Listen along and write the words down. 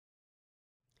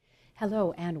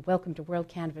Hello and welcome to World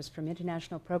Canvas from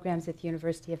International Programs at the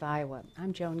University of Iowa.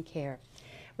 I'm Joan Kerr.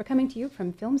 We're coming to you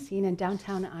from Film Scene in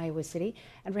downtown Iowa City,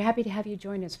 and we're happy to have you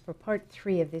join us for part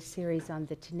 3 of this series on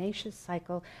the tenacious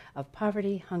cycle of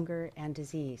poverty, hunger, and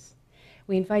disease.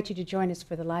 We invite you to join us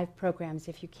for the live programs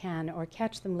if you can, or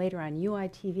catch them later on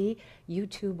UITV,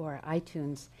 YouTube, or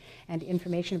iTunes. And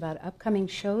information about upcoming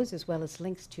shows, as well as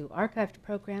links to archived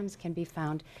programs, can be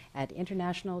found at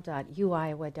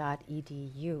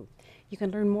international.uiowa.edu. You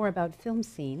can learn more about Film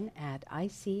Scene at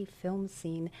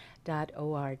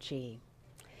icfilmscene.org.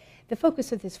 The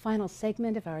focus of this final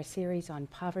segment of our series on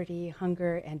poverty,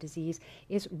 hunger, and disease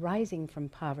is rising from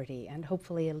poverty and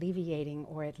hopefully alleviating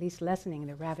or at least lessening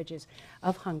the ravages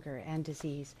of hunger and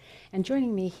disease. And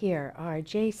joining me here are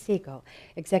Jay Siegel,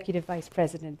 Executive Vice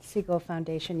President, Siegel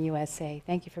Foundation USA.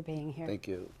 Thank you for being here. Thank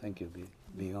you. Thank you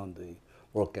being on the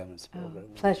World Canvas program.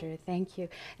 Pleasure. Thank you.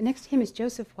 And next to him is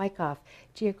Joseph Wyckoff,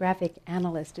 Geographic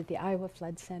Analyst at the Iowa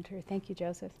Flood Center. Thank you,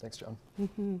 Joseph. Thanks, Joan.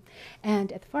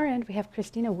 And at the far end, we have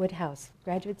Christina Woodhouse,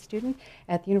 graduate student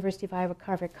at the University of Iowa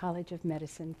Carver College of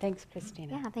Medicine. Thanks,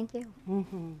 Christina. Yeah, thank you.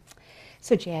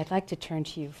 So, Jay, I'd like to turn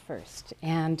to you first.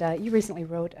 And you recently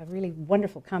wrote a really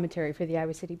wonderful commentary for the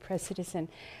Iowa City Press Citizen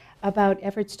about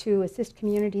efforts to assist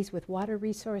communities with water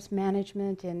resource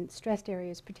management in stressed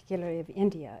areas, particularly of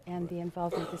India, and the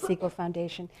involvement the Siegel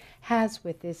Foundation has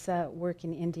with this work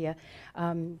in India,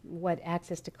 what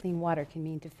access to clean water can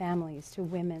mean to families, to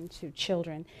women, to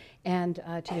children, and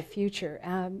to the future.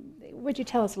 Would you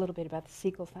tell us a little bit about the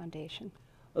Siegel Foundation?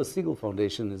 The Siegel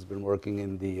Foundation has been working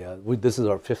in the, this is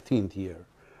our 15th year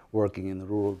working in the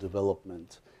rural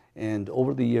development. And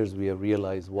over the years, we have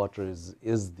realized water is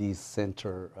the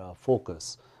center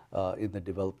focus in the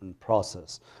development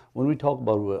process. When we talk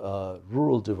about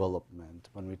rural development,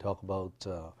 when we talk about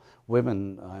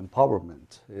women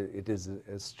empowerment, it is an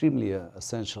extremely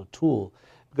essential tool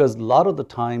because a lot of the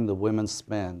time the women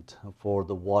spend for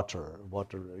the water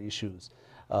issues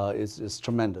is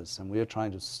tremendous. And we are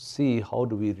trying to see how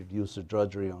do we reduce the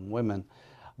drudgery on women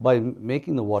by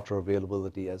making the water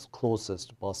availability as close as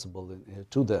possible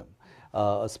to them,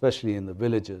 especially in the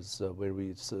villages where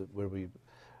we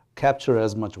capture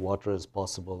as much water as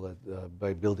possible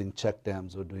by building check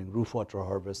dams or doing roof water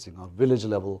harvesting or village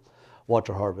level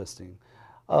water harvesting.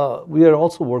 We are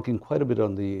also working quite a bit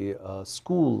on the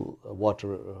school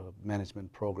water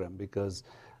management program because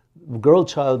the girl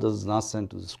child is not sent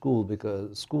to the schools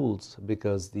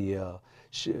because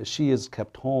she is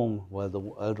kept home while the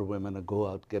elder women go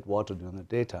out get water during the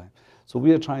daytime. So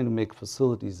we are trying to make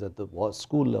facilities at the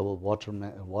school level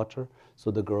water so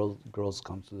the girls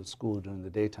come to the school during the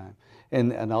daytime,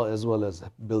 and as well as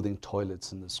building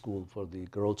toilets in the school for the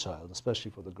girl child,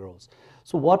 especially for the girls.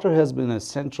 So water has been a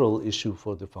central issue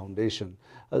for the foundation,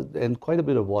 and quite a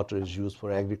bit of water is used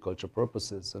for agriculture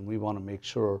purposes, and we want to make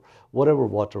sure whatever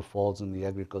water falls in the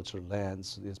agricultural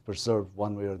lands is preserved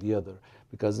one way or the other,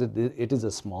 because it is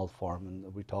a small farm,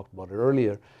 and we talked about it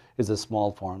earlier, is a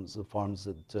small farms, the farms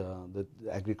that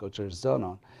agriculture is done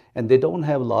on. And they don't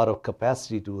have a lot of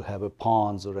capacity to have a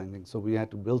ponds or anything, so we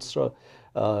had to build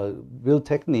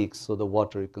techniques so the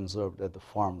water is conserved at the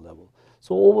farm level.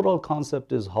 So overall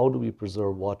concept is how do we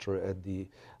preserve water at the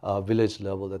village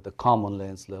level, at the common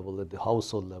lands level, at the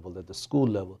household level, at the school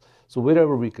level. So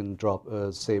wherever we can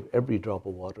save every drop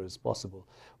of water is possible.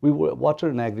 Water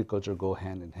and agriculture go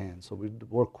hand in hand. So we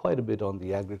work quite a bit on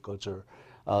the agriculture,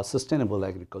 sustainable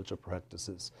agriculture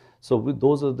practices. So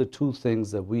those are the two things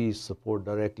that we support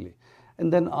directly.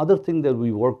 And then other thing that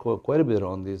we work quite a bit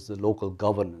on is the local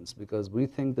governance, because we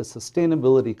think the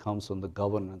sustainability comes from the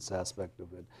governance aspect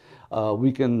of it.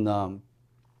 We can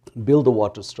build the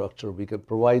water structure, we can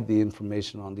provide the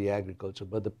information on the agriculture,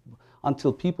 but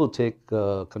until people take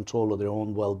control of their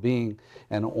own well-being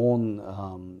and own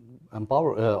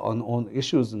on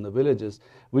issues in the villages,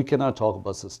 we cannot talk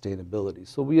about sustainability.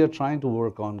 So we are trying to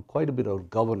work on quite a bit of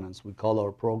governance. We call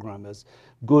our program as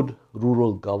Good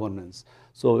Rural Governance.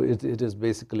 So it is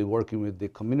basically working with the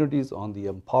communities on the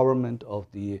empowerment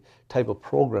of the type of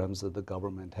programs that the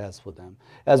government has for them,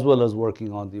 as well as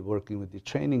working with the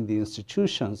training the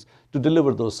institutions to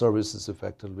deliver those services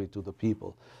effectively to the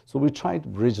people. So we try to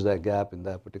bridge that gap in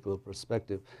that particular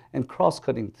perspective. And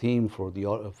cross-cutting theme for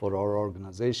our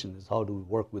organization is how do we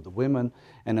work with the women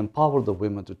and empower the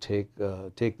women to take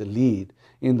the lead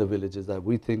in the villages. That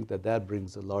we think that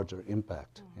brings a larger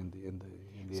impact in the area.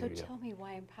 So tell me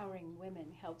why empowering women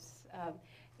helps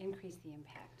increase the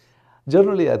impact.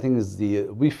 Generally, I think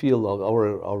we feel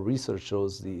our research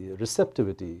shows the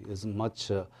receptivity is much.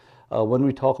 When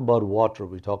we talk about water,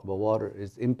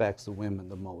 it impacts the women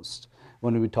the most.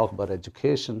 When we talk about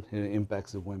education, it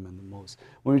impacts the women the most.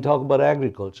 When we talk about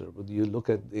agriculture, you look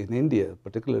at in India,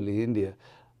 particularly India,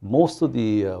 most of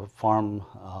the farm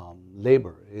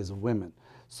labor is women.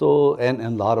 So, and a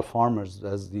lot of farmers,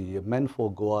 as the men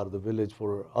folk go out of the village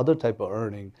for other type of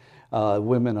earning,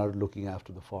 women are looking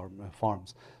after the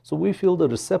farms. So we feel the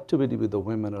receptivity with the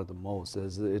women are the most.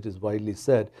 As it is widely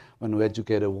said, when you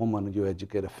educate a woman, you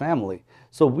educate a family.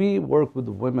 So we work with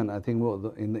the women, I think,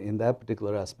 in that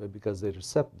particular aspect, because they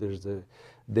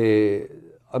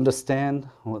understand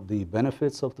the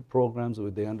benefits of the programs,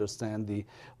 they understand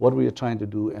what we are trying to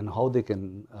do, and how they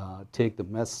can take the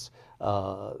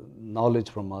knowledge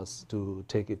from us to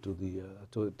take it to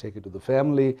the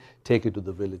family, take it to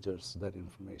the villagers, that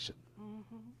information.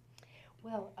 Mm-hmm.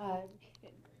 Well,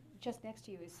 just next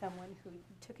to you is someone who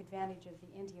took advantage of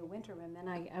the India Winter Room, and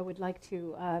I would like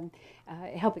to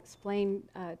help explain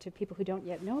to people who don't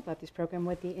yet know about this program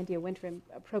what the India Winter Room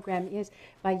program is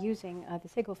by using the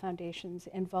Sehgal Foundation's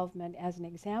involvement as an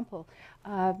example.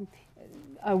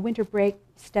 A winter break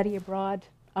study abroad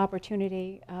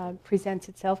opportunity presents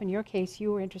itself. In your case,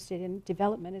 you were interested in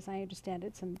development, as I understand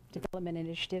it, some development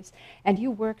initiatives, and you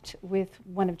worked with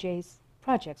one of Jay's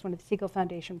projects, one of the Sehgal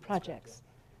Foundation projects.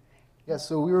 Yeah,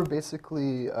 so we were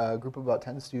basically a group of about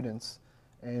 10 students,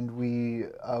 and we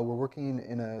were working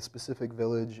in a specific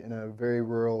village in a very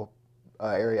rural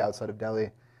area outside of Delhi,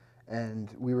 and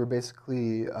we were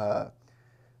basically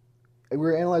we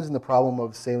were analyzing the problem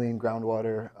of saline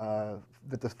groundwater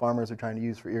that the farmers are trying to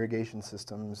use for irrigation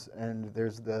systems, and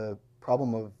there's the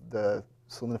problem of the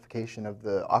salinification of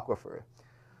the aquifer.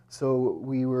 So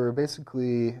we were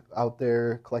basically out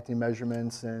there collecting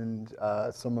measurements, and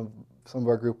some of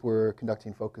our group were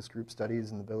conducting focus group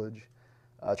studies in the village,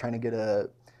 trying to get an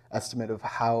estimate of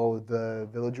how the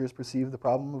villagers perceive the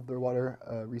problem of their water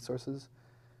resources.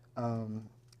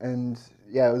 And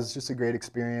yeah, it was just a great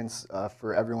experience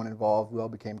for everyone involved. We all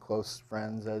became close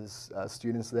friends as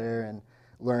students there and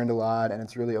learned a lot, and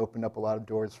it's really opened up a lot of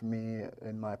doors for me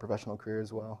in my professional career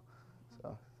as well.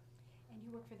 So. And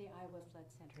you work for the Iowa Flood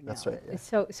Center now. That's right,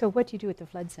 yeah. So what do you do at the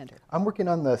Flood Center? I'm working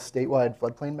on the statewide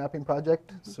floodplain mapping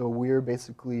project. So we're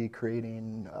basically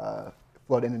creating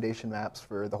flood inundation maps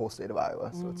for the whole state of Iowa.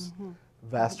 So it's a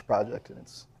vast project, and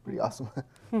it's pretty awesome.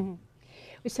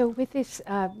 So with this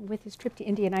trip to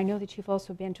India, and I know that you've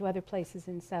also been to other places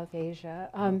in South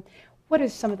Asia, what are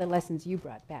some of the lessons you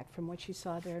brought back from what you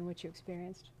saw there and what you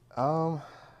experienced?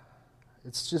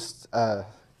 It's just,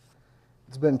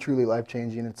 it's been truly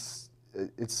life-changing. It's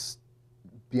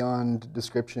beyond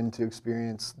description to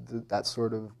experience that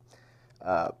sort of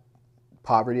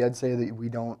poverty, I'd say, that we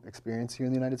don't experience here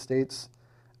in the United States.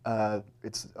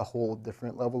 It's a whole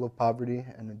different level of poverty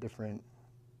and a different,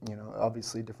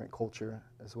 obviously different culture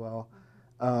as well.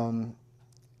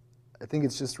 I think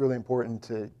it's just really important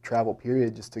to travel,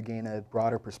 period, just to gain a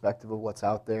broader perspective of what's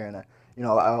out there. And I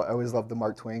always love the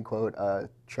Mark Twain quote,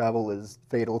 travel is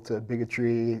fatal to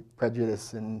bigotry,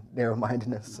 prejudice, and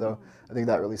narrow-mindedness. So I think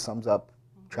that really sums up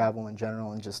travel in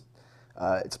general, and just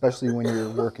especially when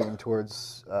you're working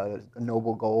towards a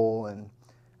noble goal and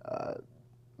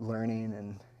learning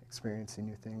and experiencing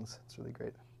new things. It's really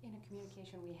great. In a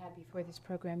communication we had before this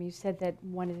program, you said that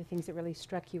one of the things that really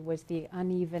struck you was the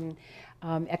uneven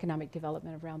economic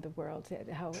development around the world,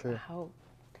 how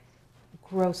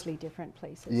grossly different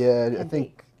places. Yeah, I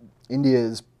think India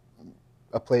is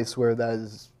a place where that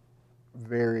is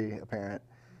very apparent.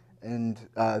 And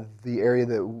the area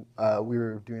that we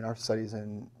were doing our studies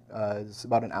in is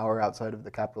about an hour outside of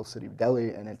the capital city of Delhi,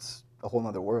 and it's a whole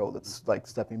other world. It's like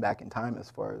stepping back in time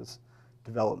as far as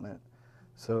development.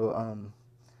 So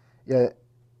yeah,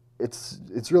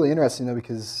 it's really interesting though,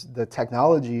 because the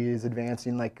technology is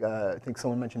advancing. Like I think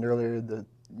someone mentioned earlier, the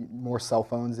more cell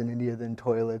phones in India than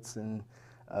toilets and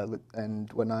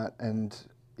whatnot. And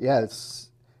yeah, it's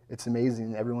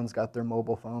amazing. Everyone's got their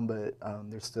mobile phone, but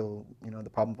there's still the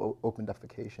problem of open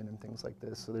defecation and things like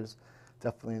this. So there's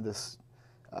definitely this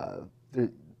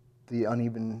the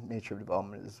uneven nature of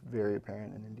development is very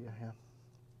apparent in India. Yeah.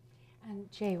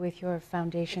 And Jay, with your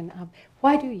foundation,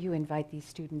 why do you invite these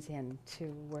students in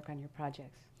to work on your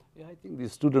projects? Yeah, I think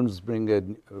these students bring a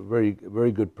very,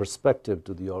 very good perspective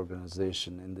to the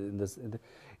organization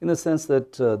in the sense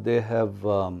that they have,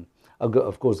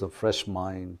 of course, a fresh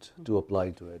mind to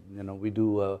apply to it.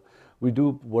 We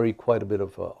do worry quite a bit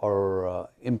of our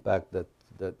impact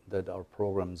that our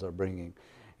programs are bringing.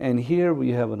 And here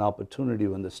we have an opportunity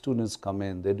when the students come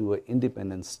in, they do an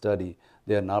independent study.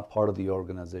 They are not part of the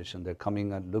organization. They're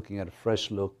coming and looking at a fresh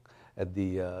look at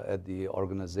the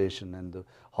organization and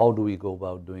how do we go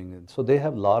about doing it. So they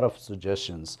have a lot of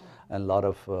suggestions and a lot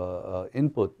of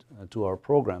input to our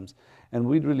programs. And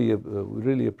we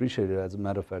really appreciate it. As a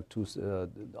matter of fact,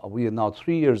 we are now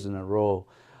 3 years in a row,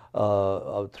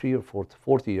 three or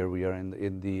fourth year we are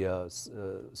in the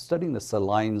studying the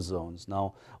saline zones.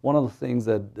 Now, one of the things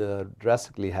that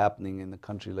drastically happening in a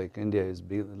country like India is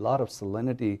a lot of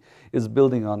salinity is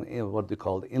building on what they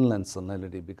call inland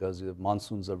salinity, because the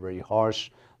monsoons are very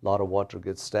harsh. A lot of water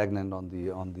gets stagnant on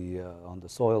the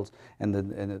soils, and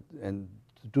then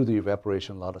due to the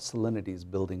evaporation, a lot of salinity is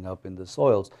building up in the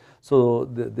soils. So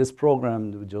this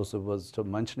program that Joseph was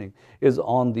mentioning is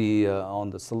on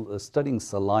studying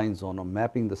saline zone, or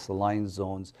mapping the saline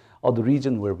zones of the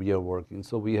region where we are working.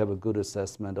 So we have a good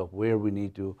assessment of where we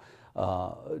need to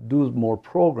do more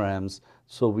programs,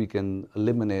 so we can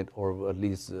eliminate or at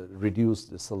least reduce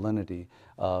the salinity,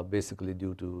 basically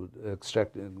due to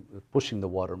pushing the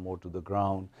water more to the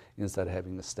ground instead of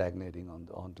having it stagnating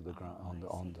onto the ground,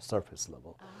 on the surface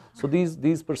level. So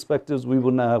these perspectives we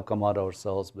would not have come out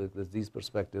ourselves, because these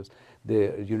perspectives,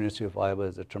 the University of Iowa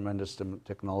has a tremendous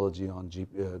technology on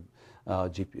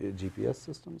GPS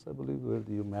systems, I believe, where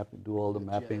you do all the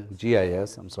mapping.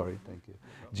 GIS, I'm sorry, thank you.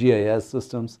 GIS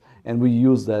systems, and we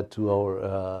use that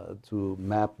to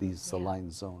map these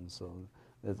saline zones. So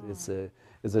it's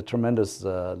a tremendous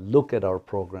look at our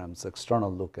programs,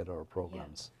 external look at our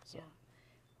programs. Yeah.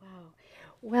 Yeah. Wow.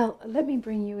 Well, let me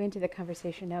bring you into the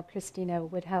conversation now, Christina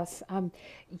Woodhouse.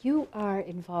 You are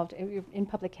involved in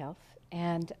public health,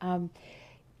 and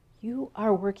you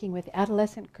are working with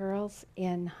adolescent girls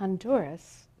in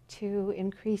Honduras to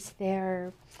increase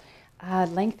their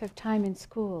length of time in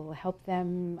school, help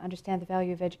them understand the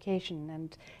value of education,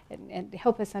 and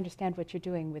help us understand what you're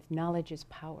doing with Knowledge is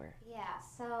Power. Yeah,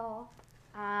 so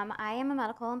I am a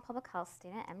medical and public health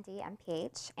student, MD,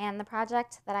 MPH, and the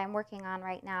project that I'm working on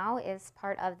right now is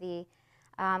part of the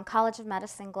College of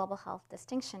Medicine Global Health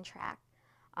Distinction Track.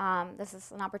 This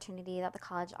is an opportunity that the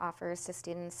college offers to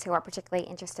students who are particularly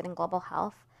interested in global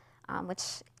health,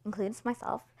 which includes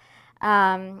myself.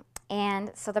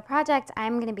 And so the project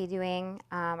I'm going to be doing,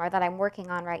 or that I'm working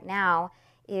on right now,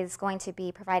 is going to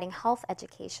be providing health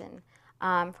education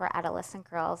for adolescent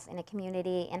girls in a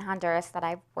community in Honduras that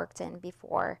I've worked in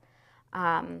before.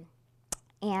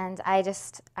 And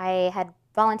I had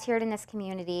volunteered in this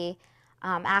community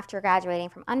after graduating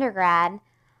from undergrad.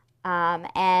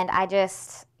 And I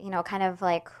just, kind of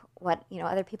like what,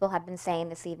 other people have been saying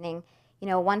this evening,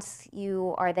 once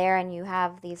you are there and you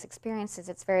have these experiences,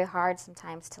 it's very hard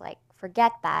sometimes to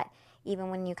forget that, even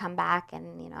when you come back.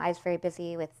 And, I was very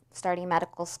busy with starting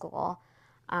medical school.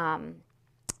 And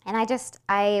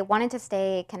I wanted to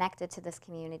stay connected to this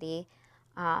community.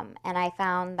 And I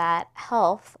found that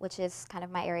health, which is kind of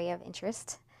my area of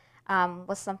interest,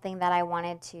 was something that I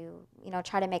wanted to,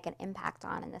 try to make an impact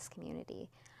on in this community.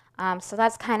 So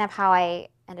that's kind of how I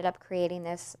ended up creating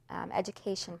this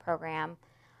education program.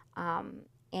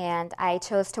 And I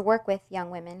chose to work with young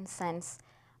women since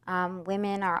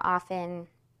women are often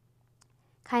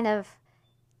kind of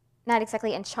not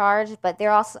exactly in charge, but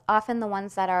they're also often the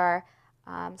ones that are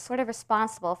sort of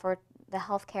responsible for the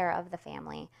health care of the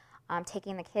family,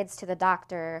 taking the kids to the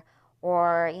doctor,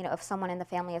 or if someone in the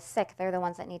family is sick, they're the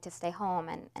ones that need to stay home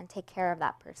and take care of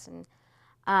that person.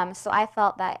 So I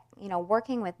felt that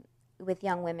working with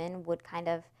young women would kind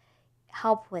of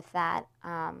help with that,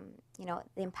 the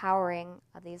empowering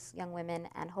of these young women,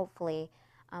 and hopefully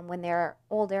when they're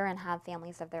older and have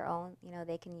families of their own,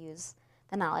 they can use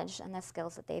the knowledge and the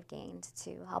skills that they've gained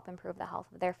to help improve the health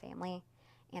of their family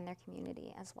and their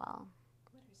community as well.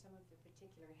 What are some of the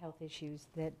particular health issues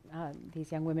that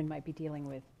these young women might be dealing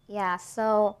with? Yeah,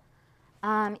 so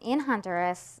in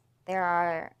Honduras, there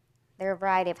are a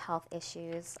variety of health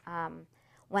issues.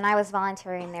 When I was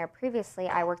volunteering there previously,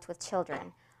 I worked with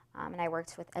children, and I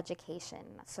worked with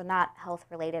education, so not health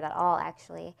related at all,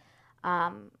 actually.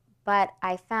 But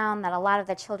I found that a lot of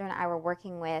the children I were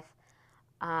working with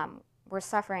were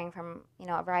suffering from,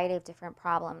 a variety of different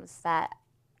problems that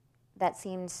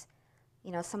seemed,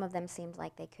 some of them seemed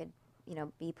like they could,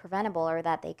 be preventable, or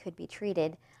that they could be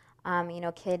treated.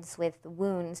 Kids with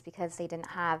wounds because they didn't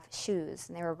have shoes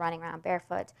and they were running around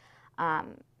barefoot.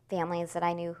 Families that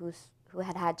I knew who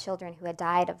had had children who had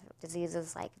died of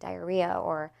diseases like diarrhea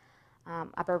or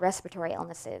upper respiratory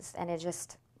illnesses. And it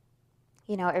just,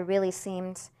 it really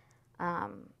seemed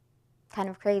kind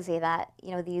of crazy that,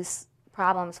 these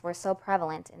problems were so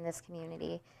prevalent in this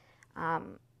community,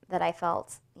 that I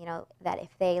felt, that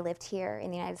if they lived here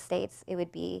in the United States, it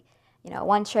would be,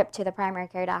 one trip to the primary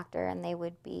care doctor and they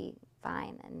would be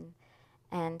fine.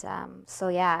 And so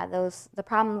yeah, the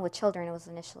problem with children was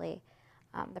initially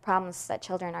the problems that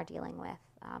children are dealing with,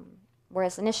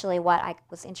 whereas initially what I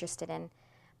was interested in.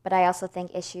 But I also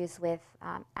think issues with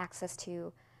access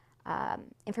to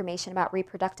information about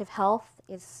reproductive health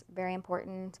is very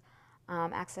important,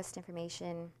 access to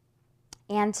information,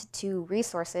 and to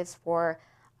resources for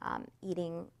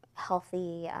eating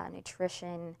healthy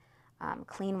nutrition.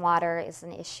 Clean water is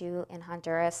an issue in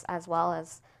Honduras as well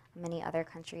as many other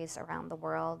countries around the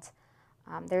world.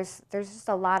 There's just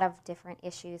a lot of different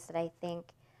issues that I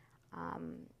think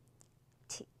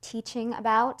teaching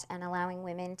about and allowing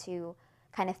women to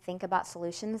kind of think about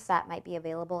solutions that might be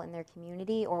available in their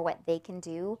community or what they can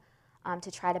do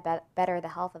to try to better the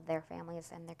health of their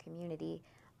families and their community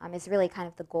is really kind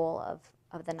of the goal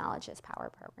of the Knowledge is Power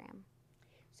program.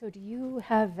 So do you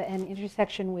have an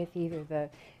intersection with either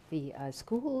the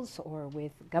schools or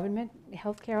with government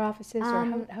healthcare offices,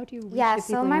 or how do you reach the people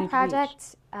so you my need to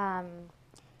project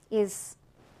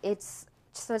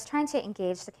it's trying to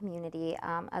engage the community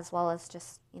as well as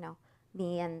just,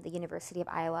 me and the University of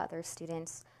Iowa, other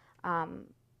students.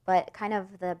 But kind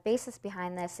of the basis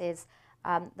behind this is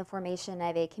the formation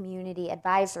of a community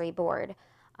advisory board.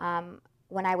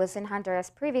 When I was in Honduras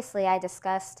previously, I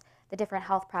discussed the different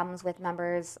health problems with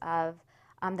members of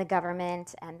the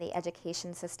government and the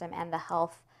education system and the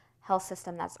health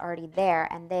system that's already there,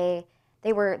 and they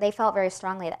felt very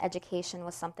strongly that education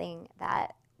was something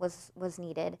that was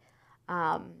needed.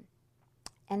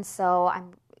 And so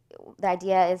the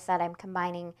idea is that I'm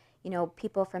combining,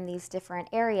 people from these different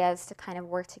areas to kind of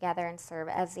work together and serve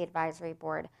as the advisory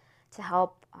board to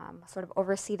help sort of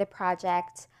oversee the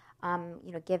project,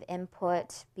 give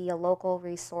input, be a local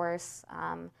resource,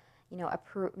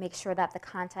 make sure that the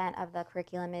content of the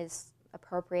curriculum is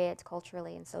appropriate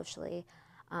culturally and socially.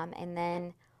 And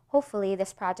then hopefully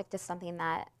this project is something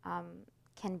that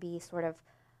can be sort of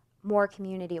more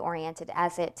community oriented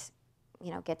as it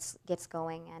gets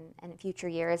going, and in future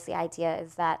years the idea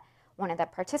is that one of the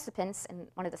participants and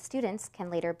one of the students can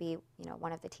later be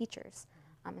one of the teachers,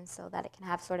 and so that it can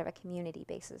have sort of a community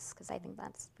basis, because I think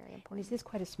that's very important. And is this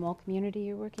quite a small community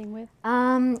you're working with?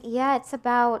 Yeah,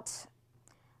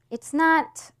 it's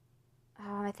not,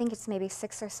 I think it's maybe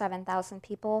 6,000 or 7,000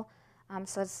 people,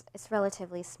 so it's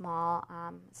relatively small.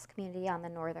 It's a community on the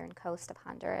northern coast of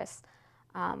Honduras,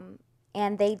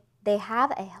 and they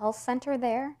have a health center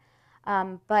there.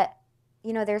 But,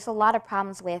 there's a lot of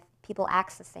problems with people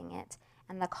accessing it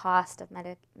and the cost of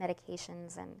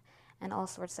medications and all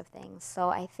sorts of things. So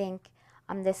I think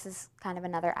this is kind of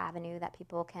another avenue that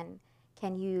people can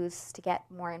use to get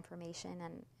more information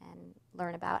and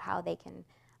learn about how they can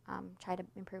try to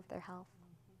improve their health.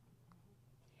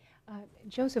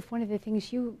 Joseph, one of the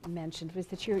things you mentioned was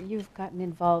that you've gotten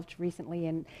involved recently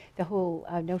in the whole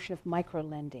notion of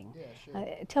micro-lending. Yeah,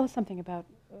 sure. Tell us something about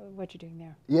what you're doing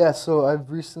there. Yeah, so I've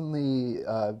recently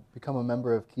become a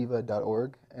member of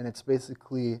Kiva.org, and it's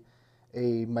basically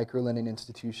a micro-lending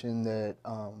institution that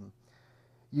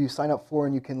you sign up for,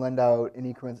 and you can lend out in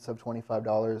increments of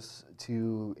 $25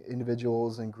 to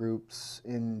individuals and groups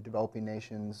in developing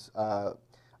nations.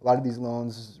 A lot of these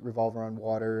loans revolve around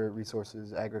water,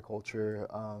 resources, agriculture,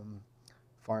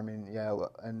 farming,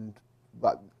 and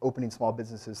opening small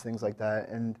businesses, things like that.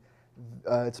 And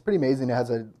it's pretty amazing. It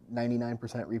has a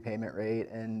 99% repayment rate,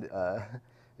 and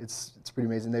it's pretty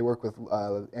amazing. They work with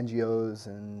NGOs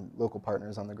and local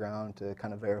partners on the ground to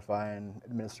kind of verify and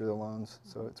administer the loans.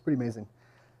 So it's pretty amazing.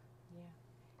 Yeah,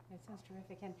 that sounds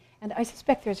terrific. And I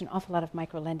suspect there's an awful lot of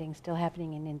micro-lending still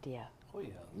happening in India. Oh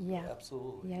yeah, Yeah.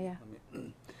 absolutely. Yeah. I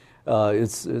mean,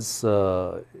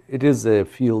 it is a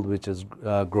field which is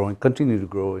growing, continue to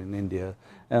grow in India.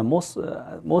 Most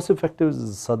effective is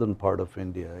the southern part of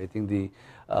India. I think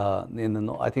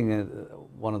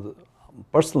one of the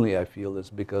personally I feel is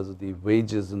because the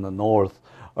wages in the north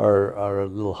are a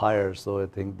little higher, so I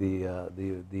think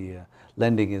the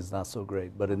lending is not so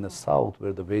great. But in the south,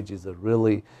 where the wages are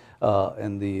really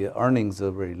and the earnings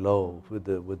are very low,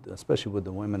 especially with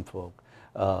the women folk,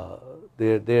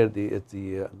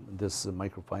 this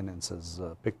microfinance has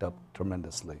picked up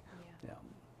tremendously. Yeah.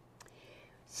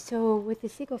 So with the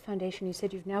Siegel Foundation, you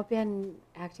said you've now been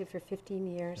active for 15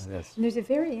 years. Yes. And there's a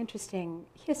very interesting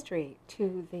history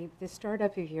to the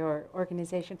startup of your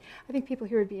organization. I think people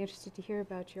here would be interested to hear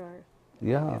about your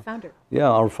founder. Yeah,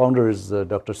 our founder is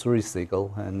Dr. Suri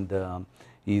Siegel, and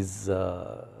he's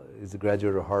a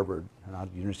graduate of Harvard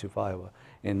and University of Iowa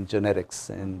in genetics.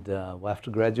 And after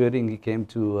graduating, he came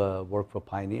to work for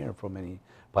Pioneer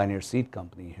Seed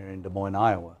Company here in Des Moines,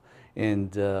 Iowa.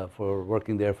 And for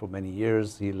working there for many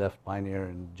years, he left Pioneer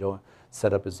and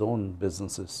set up his own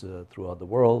businesses throughout the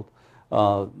world.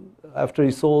 After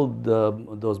he sold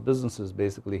those businesses,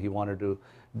 basically he wanted to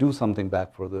do something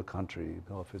back for the country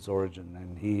of his origin,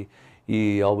 and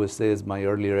he always says, my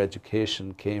earlier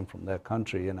education came from that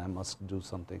country and I must do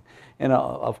something. And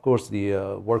of course,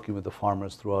 working with the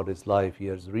farmers throughout his life, he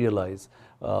has realized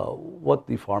what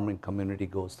the farming community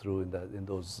goes through in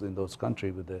those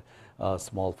countries with the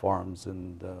small farms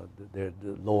and their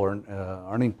lower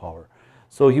earning power.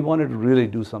 So he wanted to really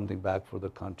do something back for the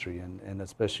country, and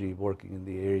especially working in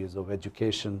the areas of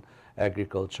education,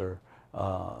 agriculture,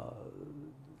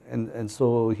 and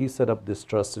so he set up this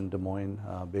trust in Des Moines,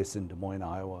 based in Des Moines,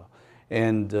 Iowa,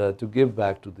 and to give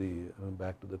back to the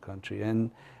country.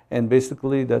 And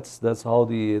basically that's how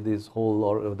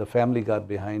the family got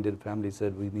behind it. Family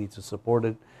said we need to support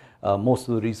it. Most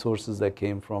of the resources that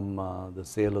came from the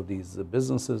sale of these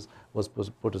businesses was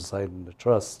put aside in the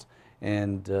trust.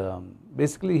 And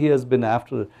basically he has been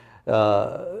after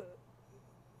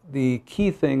the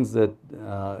key things that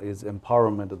is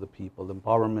empowerment of the people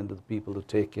to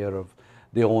take care of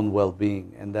their own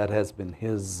well-being, and that has been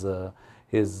his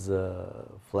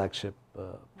flagship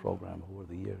program over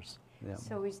the years. Yeah.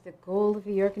 So is the goal of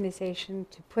the organization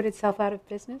to put itself out of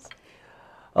business?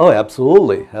 Oh,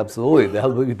 absolutely, absolutely.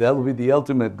 That'll be the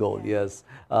ultimate goal. Yes,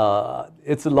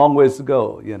 it's a long ways to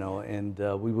go, and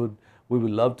we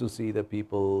would love to see that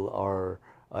people are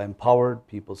empowered.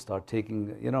 People start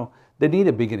taking, they need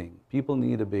a beginning. People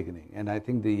need a beginning, and I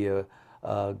think the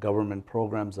government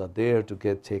programs are there to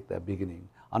take that beginning.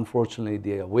 Unfortunately,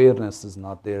 the awareness is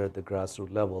not there at the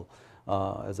grassroots level.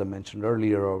 As I mentioned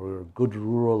earlier, our Good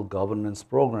Rural Governance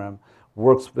program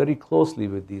works very closely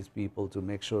with these people to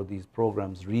make sure these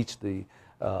programs reach the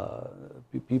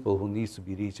people who needs to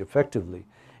be reached effectively.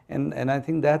 And I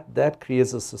think that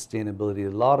creates a sustainability. A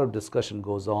lot of discussion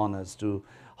goes on as to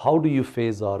how do you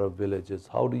phase out of villages,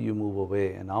 how do you move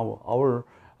away, and our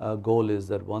goal is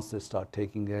that once they start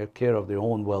taking care of their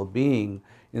own well-being,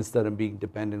 instead of being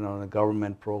dependent on a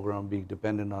government program, being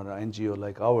dependent on an NGO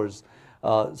like ours,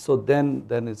 so then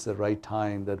it's the right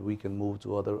time that we can move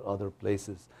to other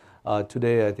places.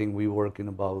 Today, I think we work in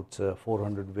about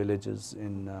 400 villages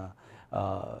in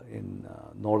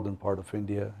northern part of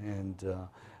India, and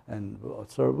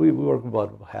so we work with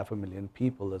about 500,000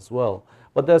 people as well.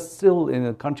 But that's still, in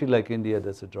a country like India,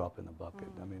 that's a drop in the bucket.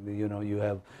 I mean, you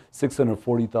have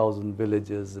 640,000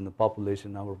 villages, and the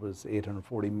population number was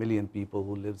 840 million people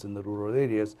who lives in the rural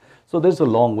areas. So there's a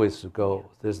long ways to go.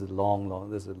 There's a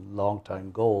long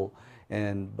time goal.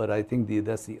 But I think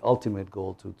that's the ultimate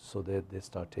goal, so that they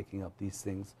start taking up these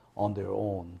things on their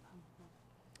own.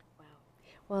 Wow.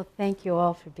 Well, thank you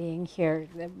all for being here.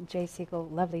 Jay Siegel,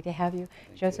 lovely to have you.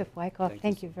 Thank Joseph you. Wyckoff,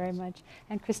 thank you very much.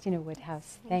 And Christina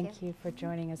Woodhouse, thank you for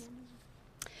joining us.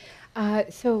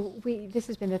 So this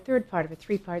has been the third part of a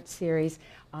three-part series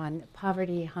on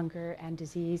poverty, hunger, and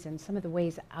disease, and some of the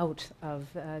ways out of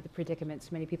the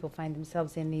predicaments many people find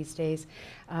themselves in these days.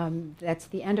 That's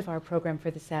the end of our program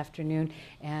for this afternoon,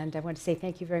 and I want to say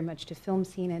thank you very much to Film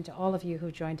Scene and to all of you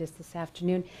who joined us this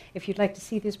afternoon. If you'd like to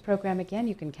see this program again,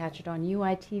 you can catch it on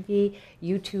UITV,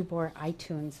 YouTube, or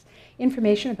iTunes.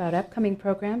 Information about upcoming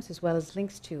programs, as well as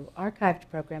links to archived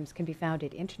programs, can be found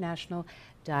at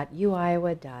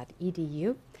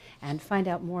international.uiowa.edu, and find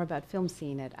out more about Film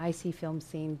Scene at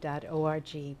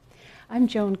icfilmscene.org. I'm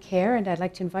Joan Kerr, and I'd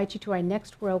like to invite you to our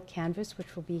next World Canvas,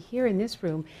 which will be here in this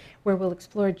room, where we'll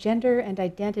explore gender and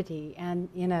identity and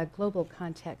in a global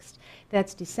context.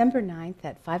 That's December 9th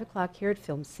at 5 o'clock here at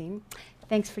Film Scene.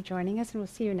 Thanks for joining us, and we'll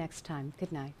see you next time.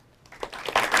 Good night.